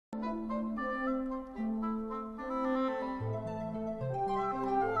Well,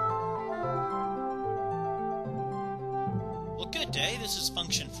 good day. This is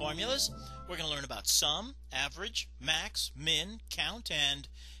Function Formulas. We're going to learn about sum, average, max, min, count, and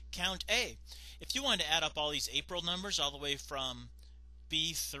count A. If you wanted to add up all these April numbers all the way from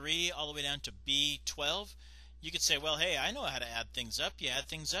B3 all the way down to B12, you could say, well, hey, I know how to add things up. You add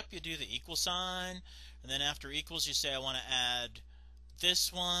things up, you do the equal sign, and then after equals you say I want to add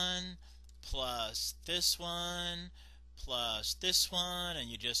this one plus this one plus this one, and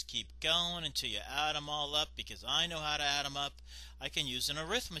you just keep going until you add them all up. Because I know how to add them up, I can use an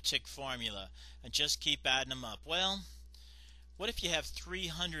arithmetic formula and just keep adding them up. Well, what if you have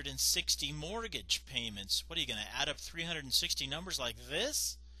 360 mortgage payments? What are you going to add up 360 numbers like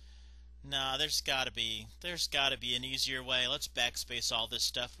this? No, there's got to be an easier way. Let's backspace all this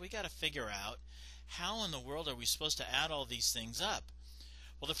stuff. We got to figure out how in the world are we supposed to add all these things up?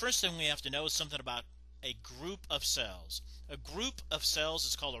 Well, the first thing we have to know is something about a group of cells. A group of cells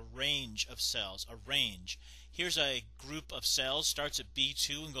is called a range of cells. A range. Here's a group of cells, starts at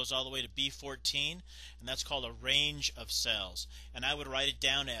B2 and goes all the way to B14, and that's called a range of cells. And I would write it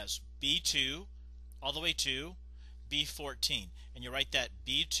down as B2 all the way to B14. And you write that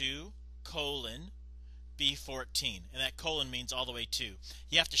B2 colon B14. And that colon means all the way to.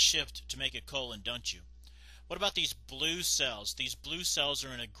 You have to shift to make a colon, don't you? What about these blue cells? These blue cells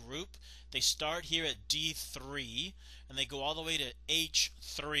are in a group. They start here at D3 and they go all the way to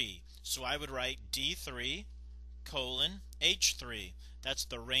H3. So I would write D3 colon H3. That's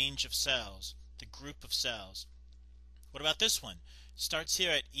the range of cells, the group of cells. What about this one? Starts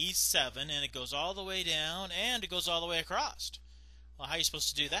here at E7 and it goes all the way down and it goes all the way across. Well, how are you supposed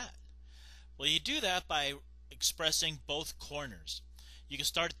to do that? Well, you do that by expressing both corners. You can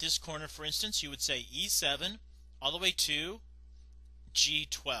start at this corner, for instance. You would say E7 all the way to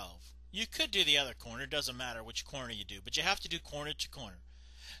G12. You could do the other corner. It doesn't matter which corner you do, but you have to do corner to corner.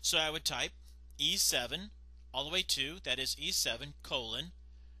 So I would type E7 all the way to, that is E7 colon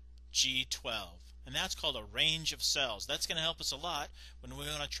G12. And that's called a range of cells. That's going to help us a lot when we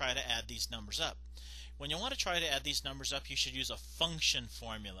want to try to add these numbers up. When you want to try to add these numbers up, you should use a function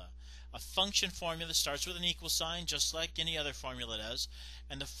formula. A function formula starts with an equal sign, just like any other formula does,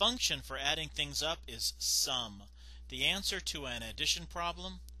 and the function for adding things up is sum. The answer to an addition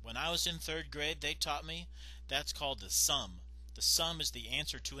problem, when I was in 3rd grade, they taught me, that's called the sum. The sum is the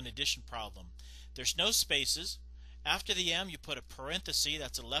answer to an addition problem. There's no spaces. After the M, you put a parenthesis,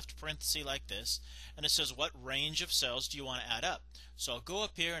 that's a left parenthesis like this, and it says what range of cells do you want to add up. So I'll go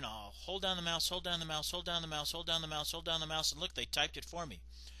up here and I'll hold down the mouse, hold down the mouse, hold down the mouse, hold down the mouse, hold down the mouse, and look, they typed it for me.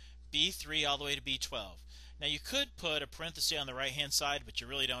 B3 all the way to B12. Now you could put a parenthesis on the right hand side, but you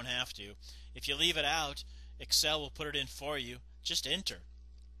really don't have to. If you leave it out, Excel will put it in for you. Just enter.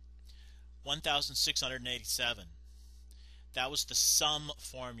 1687. That was the sum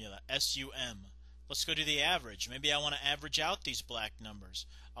formula, S-U-M. Let's go to the average. Maybe I want to average out these black numbers.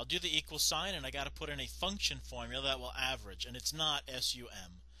 I'll do the equal sign and I got to put in a function formula that will average, and it's not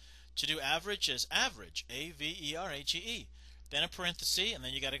S-U-M. To do average is average, A-V-E-R-A-G-E. Then a parenthesis, and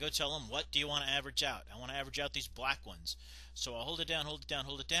then you got to go tell them what do you want to average out. I want to average out these black ones. So I'll hold it down, hold it down,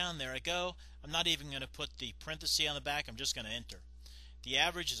 hold it down. There I go. I'm not even going to put the parenthesis on the back. I'm just going to enter. The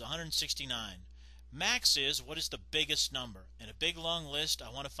average is 169. Max is what is the biggest number. In a big long list,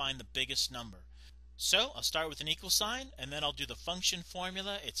 I want to find the biggest number. So I'll start with an equal sign, and then I'll do the function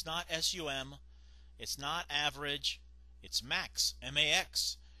formula. It's not SUM. It's not average. It's max,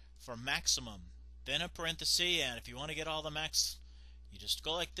 M-A-X, for maximum. Then a parenthesis, and if you want to get all the max, you just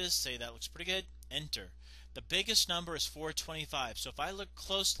go like this, say that looks pretty good, enter. The biggest number is 425, so if I look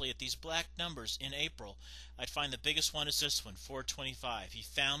closely at these black numbers in April, I'd find the biggest one is this one, 425. He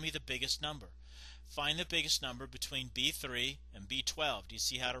found me the biggest number. Find the biggest number between B3 and B12. Do you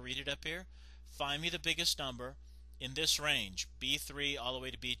see how to read it up here? Find me the biggest number in this range, B3 all the way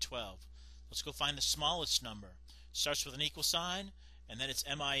to B12. Let's go find the smallest number. Starts with an equal sign, and then it's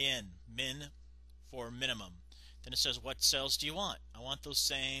M-I-N, min, for minimum. Then it says what cells do you want? I want those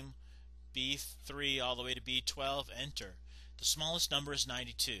same B3 all the way to B12, enter. The smallest number is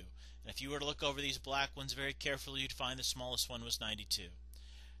 92. And if you were to look over these black ones very carefully, you'd find the smallest one was 92.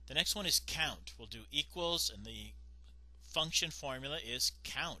 The next one is count. We'll do equals, and the function formula is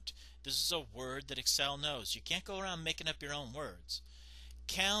count. This is a word that Excel knows. You can't go around making up your own words.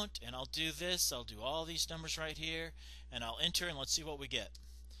 Count, and I'll do this. I'll do all these numbers right here, and I'll enter, and let's see what we get.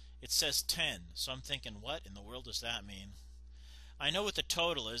 It says 10, so I'm thinking, what in the world does that mean? I know what the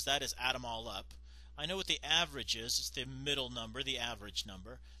total is. That is add them all up. I know what the average is. It's the middle number, the average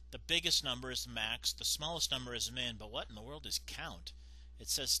number. The biggest number is max. The smallest number is min. But what in the world is count? It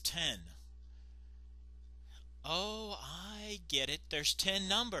says 10. Oh, I get it. There's 10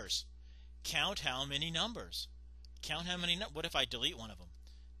 numbers. Count how many numbers. Count how many. What if I delete one of them?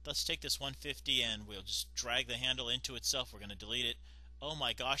 Let's take this 150 and we'll just drag the handle into itself. We're going to delete it. Oh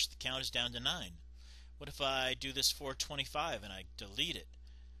my gosh, the count is down to 9. What if I do this 425 and I delete it?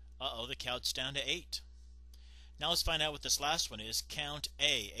 Uh-oh, the count's down to 8. Now let's find out what this last one is. Count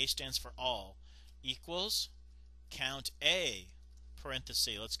A. A stands for all. Equals count A,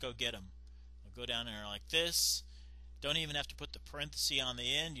 parenthesis. Let's go get them. We'll go down there like this. Don't even have to put the parenthesis on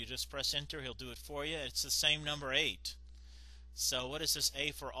the end. You just press enter. He'll do it for you. It's the same number 8. So what is this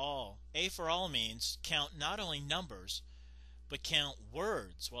A for all? A for all means count not only numbers, but count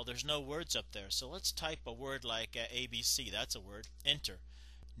words. Well, there's no words up there. So let's type a word like ABC. That's a word. Enter.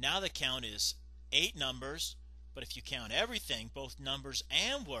 Now the count is 8 numbers, but if you count everything, both numbers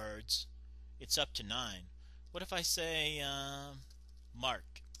and words, it's up to 9. What if I say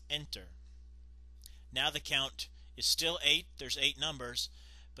Mark? Enter. Now the count is still 8. There's 8 numbers,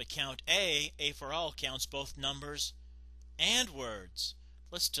 but count A for all, counts both numbers and words.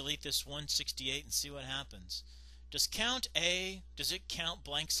 Let's delete this 168 and see what happens. Does count A, does it count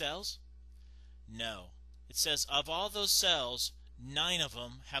blank cells? No. It says of all those cells, 9 of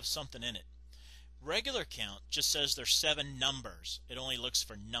them have something in it. Regular count just says there's 7 numbers. It only looks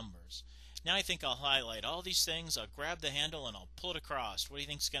for numbers. Now I think I'll highlight all these things. I'll grab the handle and I'll pull it across. What do you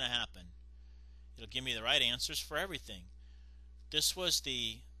think is going to happen? It'll give me the right answers for everything. This was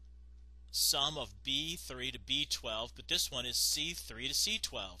the sum of B3 to B12, but this one is C3 to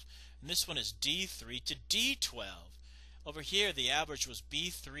C12. And this one is D3 to D12. Over here the average was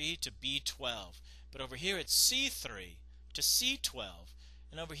B3 to B12, but over here it's C3 to C12,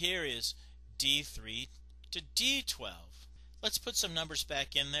 and over here is D3 to D12. Let's put some numbers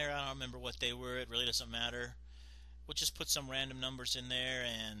back in there. I don't remember what they were. It really doesn't matter. We'll just put some random numbers in there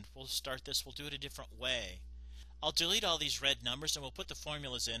and we'll start this. We'll do it a different way. I'll delete all these red numbers and we'll put the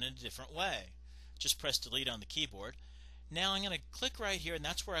formulas in a different way. Just press delete on the keyboard. Now I'm going to click right here, and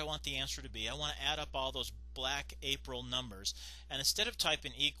that's where I want the answer to be. I want to add up all those black April numbers, and instead of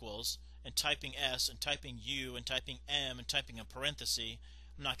typing equals and typing S and typing U and typing M and typing a parenthesis,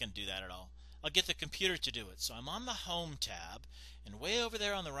 I'm not going to do that at all. I'll get the computer to do it. So I'm on the Home tab, and way over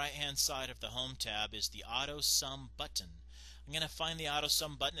there on the right hand side of the Home tab is the Auto Sum button. I'm going to find the Auto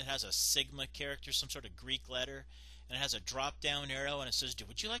Sum button. It has a sigma character, some sort of Greek letter, and it has a drop down arrow, and it says,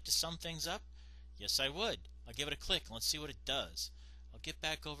 would you like to sum things up? Yes, I would. I'll give it a click and let's see what it does. I'll get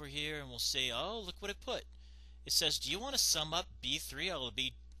back over here and we'll say, oh, look what it put. It says, do you want to sum up B3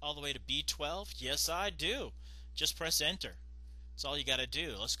 all the way to B12? Yes, I do. Just press enter. That's all you got to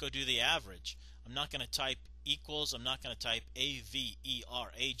do. Let's go do the average. I'm not going to type equals. I'm not going to type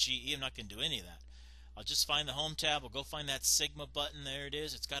AVERAGE. I'm not going to do any of that. I'll just find the Home tab. We'll go find that sigma button. There it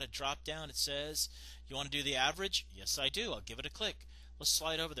is. It's got a drop down. It says, you want to do the average? Yes, I do. I'll give it a click. Let's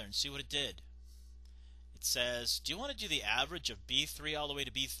slide over there and see what it did. It says, do you want to do the average of B3 all the way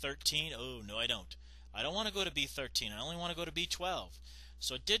to B13? Oh, no, I don't. I don't want to go to B13. I only want to go to B12.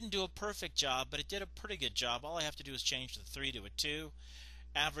 So it didn't do a perfect job, but it did a pretty good job. All I have to do is change the 3 to a 2.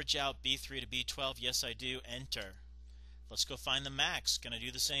 Average out B3 to B12. Yes, I do. Enter. Let's go find the max. Can I do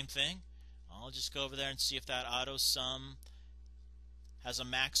the same thing? I'll just go over there and see if that auto sum has a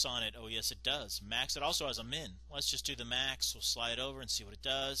max on it. Oh, yes, it does. Max. It also has a min. Let's just do the max. We'll slide over and see what it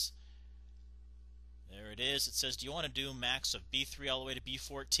does. There it is. It says, do you want to do max of B3 all the way to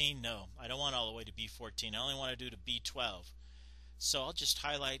B14? No, I don't want all the way to B14. I only want to do to B12. So I'll just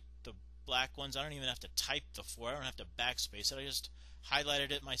highlight the black ones. I don't even have to type the 4. I don't have to backspace it. I just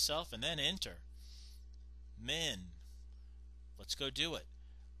highlighted it myself and then enter. Min. Let's go do it.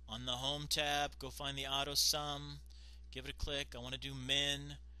 On the Home tab, go find the auto sum. Give it a click. I want to do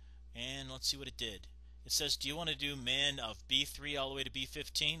min. And let's see what it did. It says, do you want to do min of B3 all the way to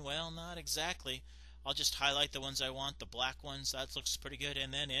B15? Well, not exactly. I'll just highlight the ones I want, the black ones. That looks pretty good,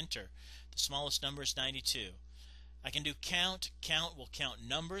 and then enter. The smallest number is 92. I can do count. Count will count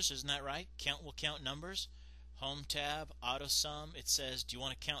numbers, isn't that right? Count will count numbers. Home tab, auto sum. It says, do you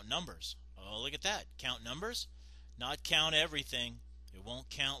want to count numbers? Oh, look at that. Count numbers? Not count everything. It won't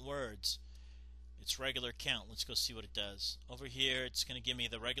count words. It's regular count. Let's go see what it does. Over here, it's going to give me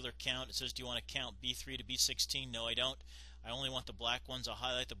the regular count. It says, do you want to count B3 to B16? No, I don't. I only want the black ones. I'll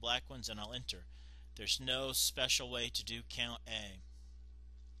highlight the black ones and I'll enter. There's no special way to do count A.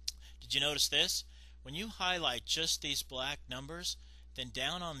 Did you notice this? When you highlight just these black numbers, then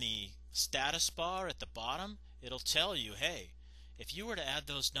down on the status bar at the bottom, it'll tell you, hey, if you were to add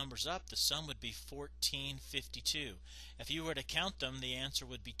those numbers up, the sum would be 1452. If you were to count them, the answer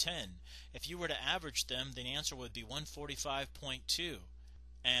would be 10. If you were to average them, the answer would be 145.2.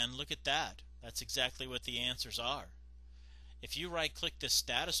 And look at that. That's exactly what the answers are. If you right-click this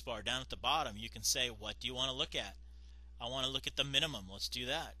status bar down at the bottom, you can say, what do you want to look at? I want to look at the minimum. Let's do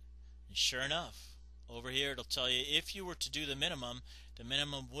that. And sure enough, over here it'll tell you if you were to do the minimum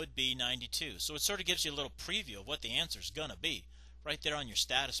would be 92. So it sort of gives you a little preview of what the answer is going to be right there on your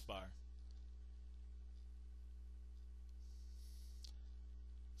status bar.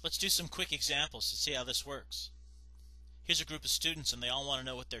 Let's do some quick examples to see how this works. Here's a group of students and they all want to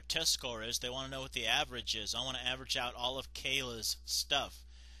know what their test score is. They want to know what the average is. I want to average out all of Kayla's stuff.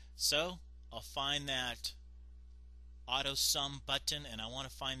 So I'll find that auto sum button and I want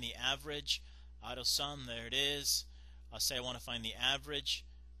to find the average. Auto sum, there it is. I'll say I want to find the average.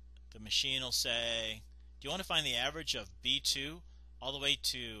 The machine will say, do you want to find the average of B2 all the way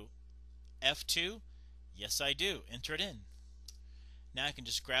to F2? Yes, I do. Enter it in. Now I can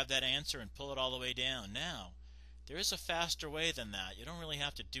just grab that answer and pull it all the way down. Now, there is a faster way than that. You don't really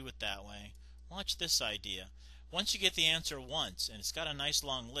have to do it that way. Watch this idea. Once you get the answer once, and it's got a nice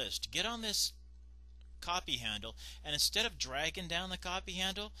long list, get on this copy handle, and instead of dragging down the copy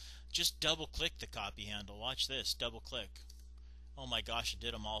handle, just double-click the copy handle. Watch this. Double-click. Oh my gosh, it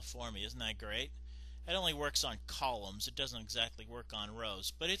did them all for me. Isn't that great? It only works on columns. It doesn't exactly work on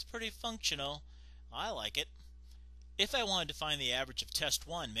rows, but it's pretty functional. I like it. If I wanted to find the average of test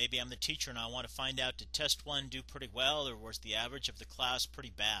 1, maybe I'm the teacher and I want to find out did test 1 do pretty well or was the average of the class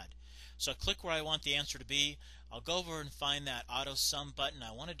pretty bad. So I click where I want the answer to be. I'll go over and find that auto sum button.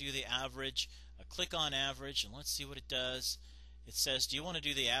 I want to do the average. I click on average and let's see what it does. It says, do you want to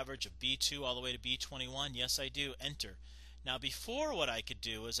do the average of B2 all the way to B21? Yes, I do. Enter. Now before, what I could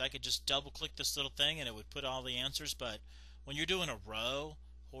do is I could just double click this little thing and it would put all the answers, but when you're doing a row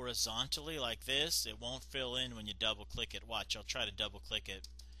horizontally like this, it won't fill in when you double click it. Watch, I'll try to double click it.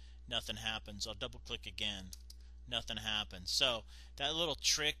 Nothing happens. I'll double click again. Nothing happens. So that little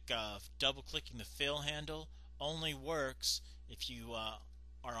trick of double clicking the fill handle only works if you are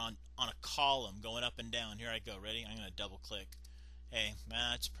on a column going up and down. Here I go. Ready? I'm going to double click. Hey,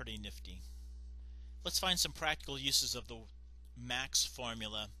 that's pretty nifty. Let's find some practical uses of the max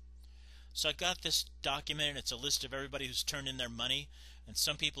formula. So I've got this document and it's a list of everybody who's turned in their money, and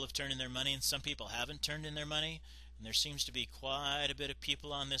some people have turned in their money and some people haven't turned in their money, and there seems to be quite a bit of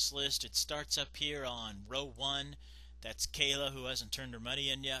people on this list. It starts up here on row 1. That's Kayla, who hasn't turned her money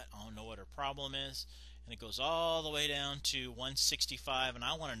in yet. I don't know what her problem is. And it goes all the way down to 165, and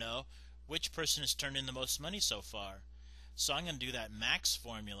I want to know which person has turned in the most money so far. So I'm going to do that max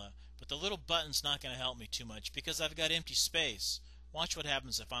formula, but the little button's not going to help me too much because I've got empty space. Watch what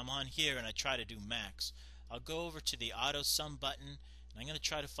happens if I'm on here and I try to do max. I'll go over to the auto sum button and I'm going to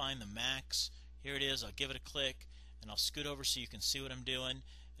try to find the max. Here it is. I'll give it a click and I'll scoot over so you can see what I'm doing.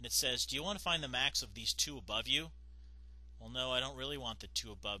 And it says, do you want to find the max of these two above you? Well, no, I don't really want the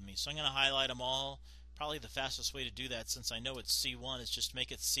two above me. So I'm going to highlight them all. Probably the fastest way to do that, since I know it's C1, is just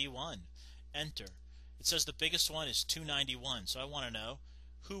make it C1. Enter. It says the biggest one is 291. So I want to know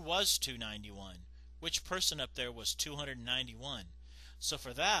who was 291. Which person up there was 291? So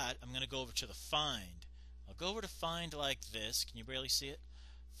for that, I'm going to go over to the find. I'll go over to find like this. Can you barely see it?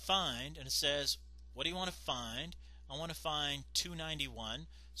 Find, and it says, what do you want to find? I want to find 291.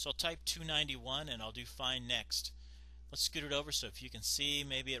 So I'll type 291 and I'll do find next. Let's scoot it over so if you can see,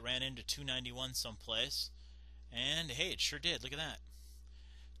 maybe it ran into 291 someplace. And hey, it sure did. Look at that.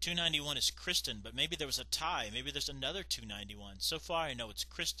 291 is Kristen, but maybe there was a tie. Maybe there's another 291. So far I know it's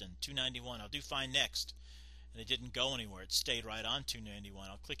Kristen, 291. I'll do find next. And it didn't go anywhere. It stayed right on 291.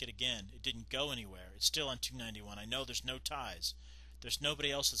 I'll click it again. It didn't go anywhere. It's still on 291. I know there's no ties. There's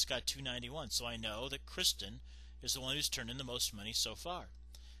nobody else that's got 291, so I know that Kristen is the one who's turned in the most money so far.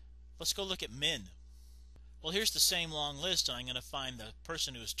 Let's go look at min. Well, here's the same long list, and I'm going to find the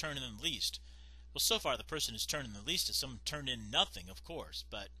person who has turned in the least. Well, so far the person who's turned in the least is someone who turned in nothing, of course,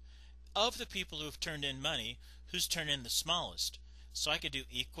 but of the people who have turned in money, who's turned in the smallest? So I could do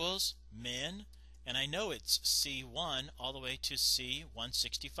equals min, and I know it's C1 all the way to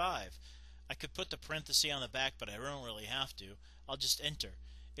C165. I could put the parenthesis on the back, but I don't really have to. I'll just enter.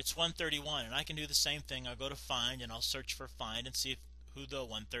 It's 131, and I can do the same thing. I'll go to find, and I'll search for find and see who the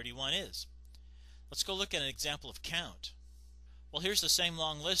 131 is. Let's go look at an example of count. Well, here's the same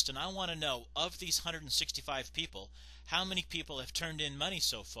long list, and I want to know, of these 165 people, how many people have turned in money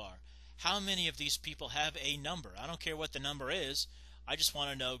so far? How many of these people have a number? I don't care what the number is. I just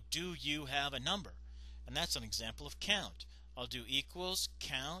want to know, do you have a number? And that's an example of count. I'll do equals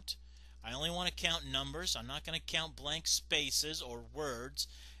count. I only want to count numbers. I'm not going to count blank spaces or words.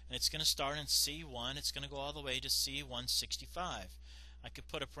 And it's going to start in C1. It's going to go all the way to C165. I could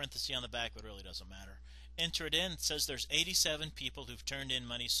put a parenthesis on the back, but it really doesn't matter. Enter it in. It says there's 87 people who've turned in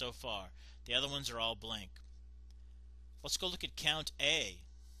money so far. The other ones are all blank. Let's go look at count A.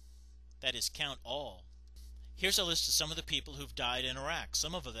 That is count all. Here's a list of some of the people who've died in Iraq.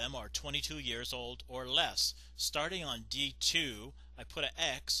 Some of them are 22 years old or less. Starting on D2, I put an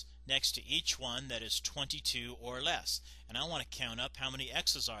X next to each one that is 22 or less. And I want to count up how many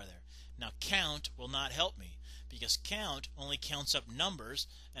X's are there. Now count will not help me because count only counts up numbers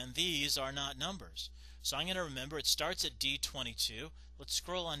and these are not numbers. So I'm going to remember it starts at D22. Let's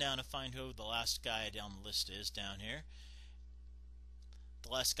scroll on down to find who the last guy down the list is down here. The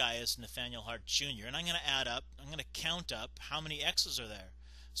last guy is Nathaniel Hart Jr. And I'm going to add up, I'm going to count up how many X's are there.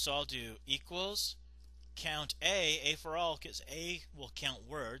 So I'll do equals, count A for all, because A will count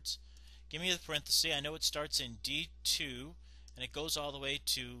words. Give me the parenthesis. I know it starts in D2 and it goes all the way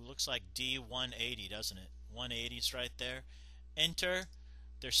to, looks like D180, doesn't it? 180 is right there. Enter.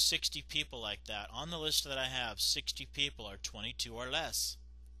 There's 60 people like that. On the list that I have, 60 people are 22 or less.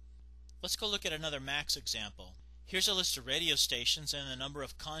 Let's go look at another max example. Here's a list of radio stations and the number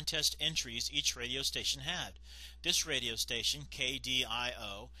of contest entries each radio station had. This radio station,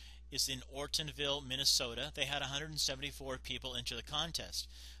 KDIO, is in Ortonville, Minnesota. They had 174 people enter the contest.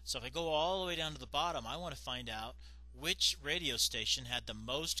 So if I go all the way down to the bottom, I want to find out which radio station had the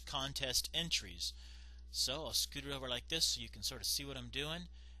most contest entries. So I'll scoot it over like this so you can sort of see what I'm doing.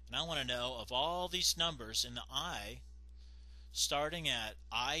 And I want to know of all these numbers in the I, starting at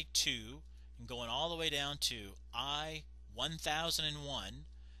I2, and going all the way down to I-1001,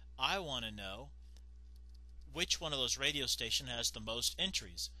 I want to know which one of those radio stations has the most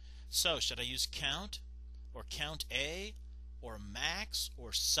entries. So should I use count or count A or max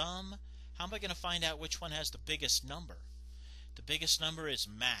or sum? How am I going to find out which one has the biggest number? The biggest number is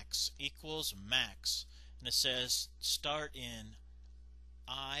max, equals max. And it says start in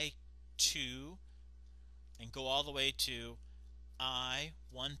I2 and go all the way to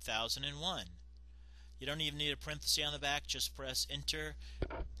I-1001. You don't even need a parenthesis on the back, just press enter.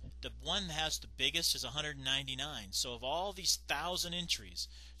 The one that has the biggest is 199. So of all these 1,000 entries,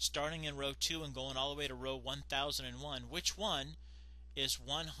 starting in row 2 and going all the way to row 1001, which one is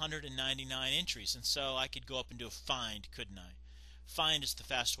 199 entries? And so I could go up and do a find, couldn't I? Find is the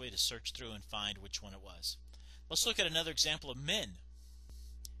fast way to search through and find which one it was. Let's look at another example of men.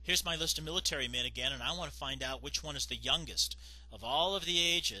 Here's my list of military men again, and I want to find out which one is the youngest. Of all of the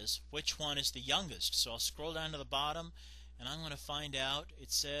ages, which one is the youngest? So I'll scroll down to the bottom, and I'm going to find out,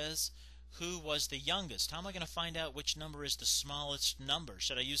 it says, who was the youngest? How am I going to find out which number is the smallest number?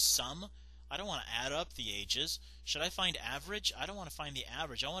 Should I use sum? I don't want to add up the ages. Should I find average? I don't want to find the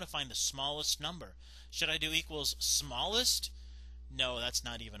average. I want to find the smallest number. Should I do equals smallest? No, that's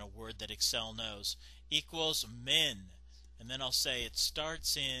not even a word that Excel knows. Equals min. And then I'll say it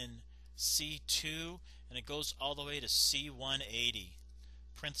starts in C2 and it goes all the way to C180.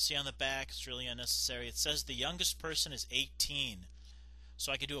 Parenthesis on the back, it's really unnecessary. It says the youngest person is 18.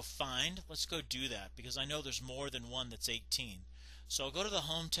 So I could do a find. Let's go do that because I know there's more than one that's 18. So I'll go to the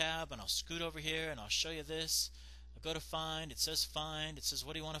Home tab and I'll scoot over here and I'll show you this. I'll go to find. It says find. It says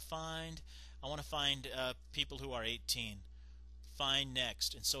what do you want to find? I want to find people who are 18. Find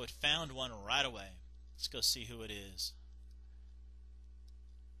next. And so it found one right away. Let's go see who it is.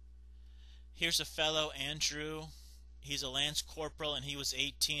 Here's a fellow, Andrew. He's a Lance Corporal and he was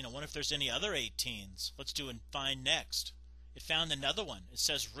 18. I wonder if there's any other 18s. Let's do a find next. It found another one. It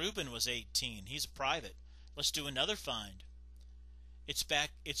says Reuben was 18. He's a private. Let's do another find. It's back.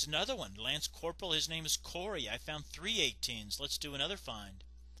 It's another one. Lance Corporal, his name is Corey. I found 3 18s. Let's do another find.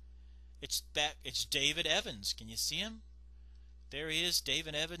 It's back. It's David Evans. Can you see him? There he is.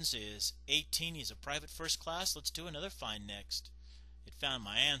 David Evans is 18. He's a private first class. Let's do another find next. It found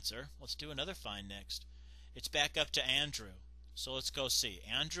my answer. Let's do another find next. It's back up to Andrew. So let's go see.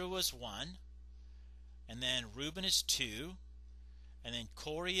 Andrew was 1. And then Reuben is 2. And then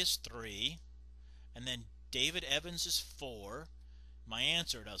Corey is 3. And then David Evans is 4. My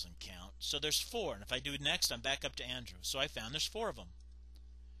answer doesn't count. So there's 4. And if I do next, I'm back up to Andrew. So I found there's 4 of them.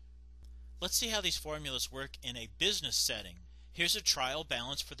 Let's see how these formulas work in a business setting. Here's a trial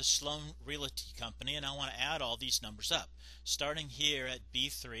balance for the Sloan Realty Company, and I want to add all these numbers up. Starting here at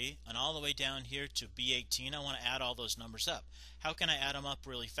B3 and all the way down here to B18, I want to add all those numbers up. How can I add them up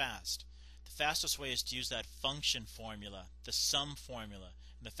really fast? The fastest way is to use that function formula, the sum formula.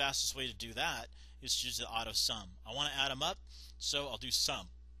 And the fastest way to do that is to use the auto sum. I want to add them up, so I'll do sum.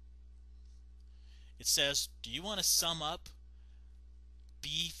 It says, do you want to sum up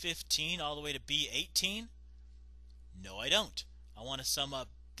B15 all the way to B18? No, I don't. I want to sum up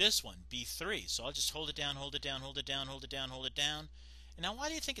this one, B3. So I'll just hold it down, hold it down, hold it down, hold it down, hold it down. And now why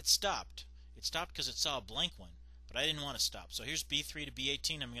do you think it stopped? It stopped because it saw a blank one, but I didn't want to stop. So here's B3 to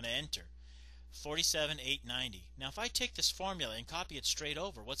B18. I'm going to enter 47,890. Now if I take this formula and copy it straight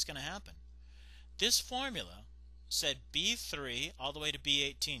over, what's going to happen? This formula said B3 all the way to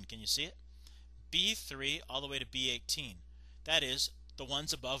B18. Can you see it? B3 all the way to B18. That is the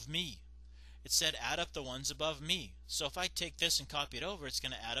ones above me. It said add up the ones above me. So if I take this and copy it over, it's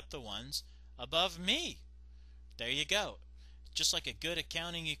going to add up the ones above me. There you go. Just like a good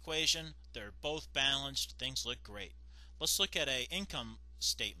accounting equation, they're both balanced. Things look great. Let's look at an income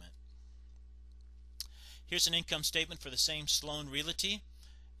statement. Here's an income statement for the same Sloan Realty,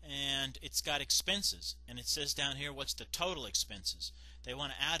 and it's got expenses, and it says down here what's the total expenses. They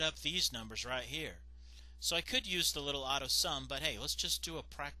want to add up these numbers right here. So I could use the little auto sum, but hey, let's just do a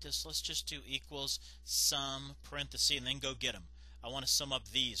practice. Let's just do equals sum parenthesis and then go get them. I want to sum up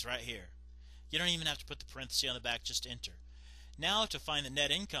these right here. You don't even have to put the parenthesis on the back, just enter. Now to find the net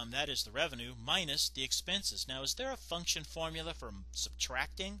income, that is the revenue minus the expenses. Now is there a function formula for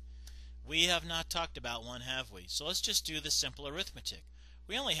subtracting? We have not talked about one, have we? So let's just do the simple arithmetic.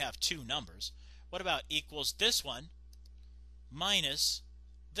 We only have two numbers. What about equals this one minus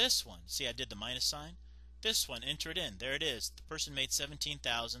this one? See, I did the minus sign. This one, enter it in. There it is. The person made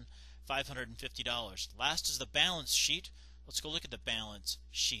 $17,550. Last is the balance sheet. Let's go look at the balance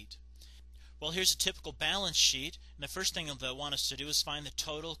sheet. Well, here's a typical balance sheet, and the first thing they'll want us to do is find the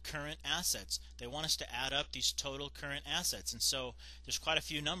total current assets. They want us to add up these total current assets, and so there's quite a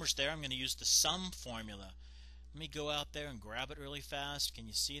few numbers there. I'm going to use the sum formula. Let me go out there and grab it really fast. Can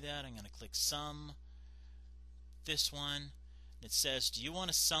you see that? I'm going to click sum. This one. It says, do you want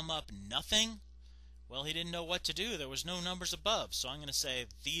to sum up nothing? Well, he didn't know what to do. There was no numbers above, so I'm going to say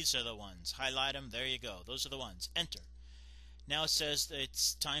these are the ones. Highlight them. There you go. Those are the ones. Enter. Now it says that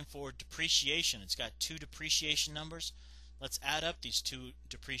it's time for depreciation. It's got two depreciation numbers. Let's add up these two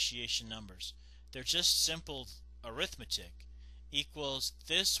depreciation numbers. They're just simple arithmetic. Equals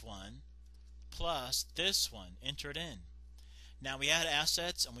this one plus this one. Enter it in. Now we had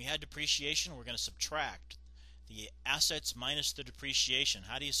assets and we had depreciation. We're going to subtract the assets minus the depreciation.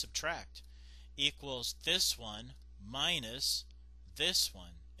 How do you subtract? Equals this one minus this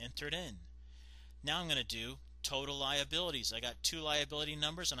one. Enter it in. Now I'm going to do total liabilities. I got two liability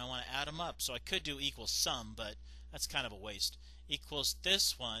numbers and I want to add them up. So I could do equals sum, but that's kind of a waste. Equals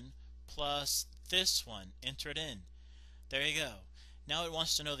this one plus this one. Enter it in. There you go. Now it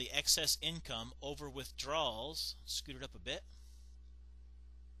wants to know the excess income over withdrawals. Scoot it up a bit.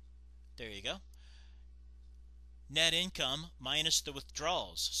 There you go. Net income minus the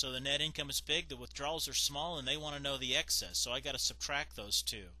withdrawals. So the net income is big, the withdrawals are small, and they want to know the excess. So I got to subtract those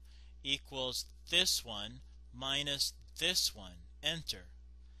two. Equals this one minus this one. Enter.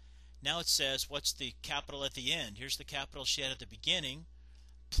 Now it says what's the capital at the end. Here's the capital she had at the beginning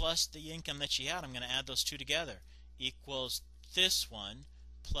plus the income that she had. I'm going to add those two together. Equals this one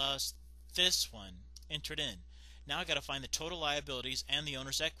plus this one. Enter it in. Now I've got to find the total liabilities and the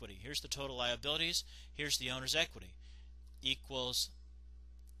owner's equity. Here's the total liabilities. Here's the owner's equity. Equals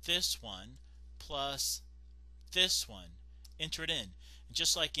this one plus this one. Enter it in. And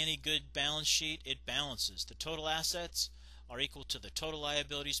just like any good balance sheet, it balances. The total assets are equal to the total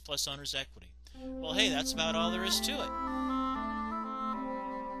liabilities plus owner's equity. Well, hey, that's about all there is to it.